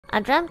I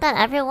dreamt that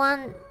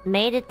everyone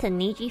made it to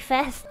Niji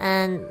Fest,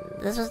 and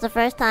this was the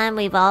first time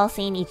we've all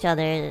seen each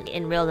other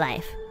in real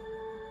life.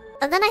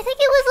 And then I think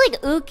it was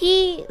like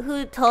Uki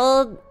who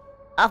told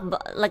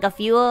like a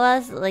few of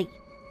us, like,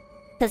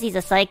 because he's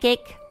a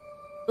psychic.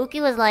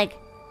 Uki was like,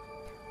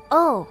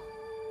 "Oh,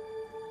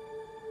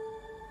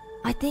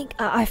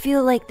 I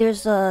feel like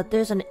there's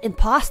an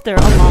imposter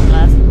among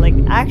us. Like,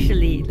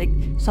 actually, like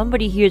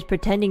somebody here is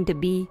pretending to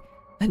be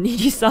a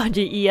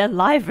NIJISANJI EN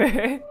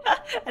liver."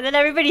 And then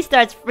everybody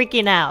starts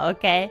freaking out,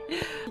 okay?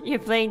 You're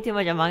playing too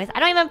much Among Us.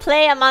 I don't even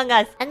play Among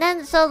Us. And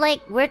then, so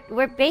like,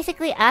 we're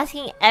basically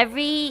asking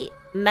every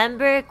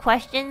member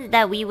questions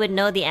that we would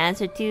know the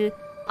answer to.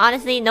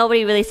 Honestly,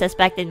 nobody really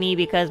suspected me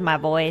because my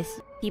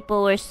voice.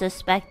 People were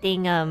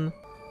suspecting,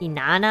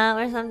 Inanna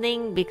or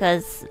something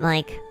because,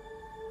 like...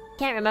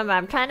 can't remember.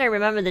 I'm trying to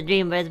remember the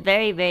dream, but it's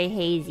very, very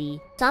hazy.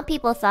 Some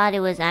people thought it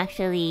was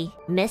actually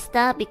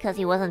Mista because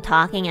he wasn't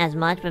talking as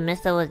much, but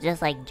Mista was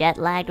just like jet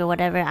lagged or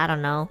whatever. I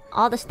don't know.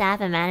 All the staff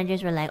and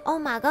managers were like, "Oh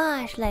my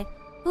gosh, like,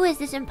 who is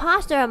this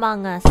imposter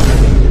among us?"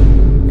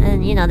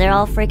 And you know, they're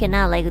all freaking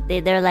out. Like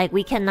they're like,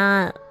 we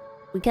cannot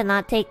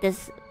take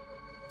this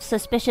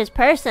suspicious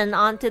person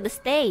onto the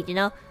stage, you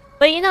know.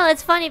 But you know,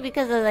 it's funny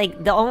because of,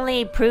 like, the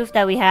only proof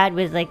that we had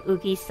was like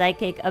Uki's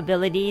psychic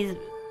abilities,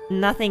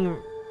 nothing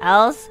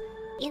else.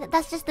 You know,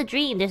 that's just a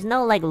dream. There's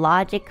no, like,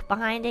 logic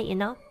behind it, you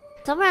know?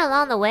 Somewhere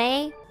along the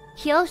way,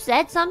 Kyo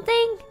said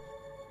something,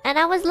 and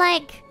I was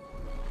like...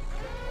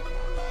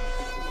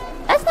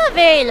 that's not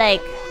very,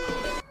 like...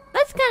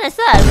 that's kinda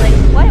sus.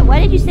 Like, why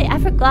did you say... I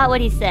forgot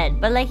what he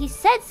said, but, like, he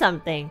said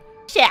something.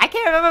 Shit, I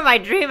can't remember my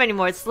dream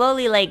anymore. It's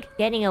slowly, like,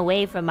 getting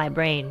away from my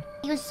brain.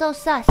 He was so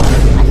sus.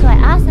 So I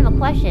asked him a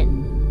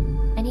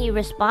question, and he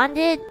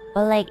responded,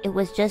 but, like, it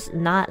was just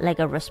not, like,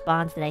 a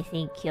response that I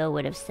think Kyo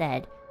would have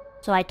said.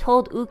 So I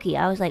told Uki,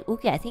 I was like,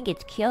 "Uki, I think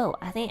it's Kyo.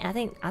 I think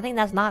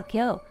that's not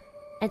Kyo."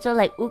 And so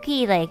like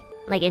Uki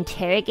like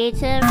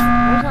interrogates him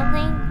or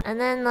something, and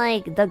then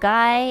like the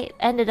guy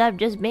ended up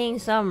just being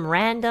some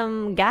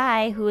random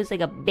guy who was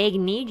like a big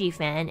Niji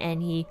fan,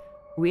 and he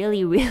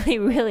really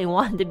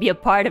wanted to be a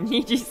part of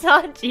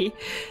NIJISANJI.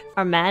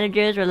 Our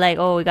managers were like,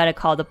 "Oh, we gotta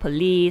call the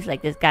police.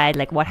 Like this guy,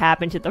 like what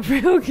happened to the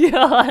real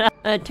Kyo?"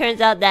 It turns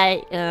out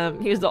that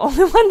he was the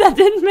only one that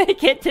didn't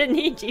make it to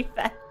Niji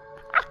Fest.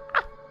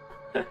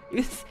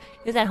 He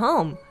was at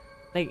home,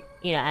 like,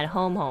 you know, at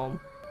home.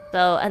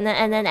 So and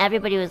then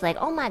everybody was like,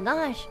 "Oh my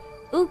gosh,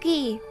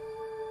 Uki,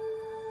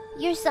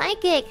 you're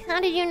psychic. How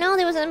did you know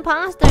there was an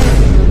imposter?"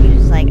 Uki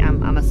was like,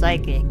 "I'm a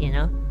psychic, you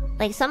know."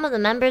 Like some of the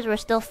members were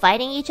still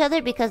fighting each other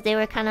because they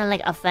were kind of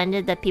like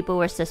offended that people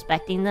were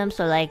suspecting them.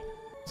 So like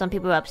some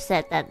people were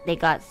upset that they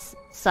got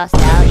sussed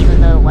out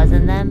even though it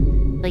wasn't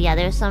them. So yeah,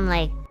 there's some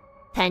like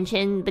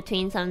tension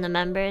between some of the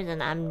members,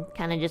 and I'm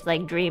kind of just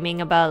like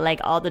dreaming about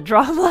like all the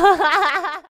drama.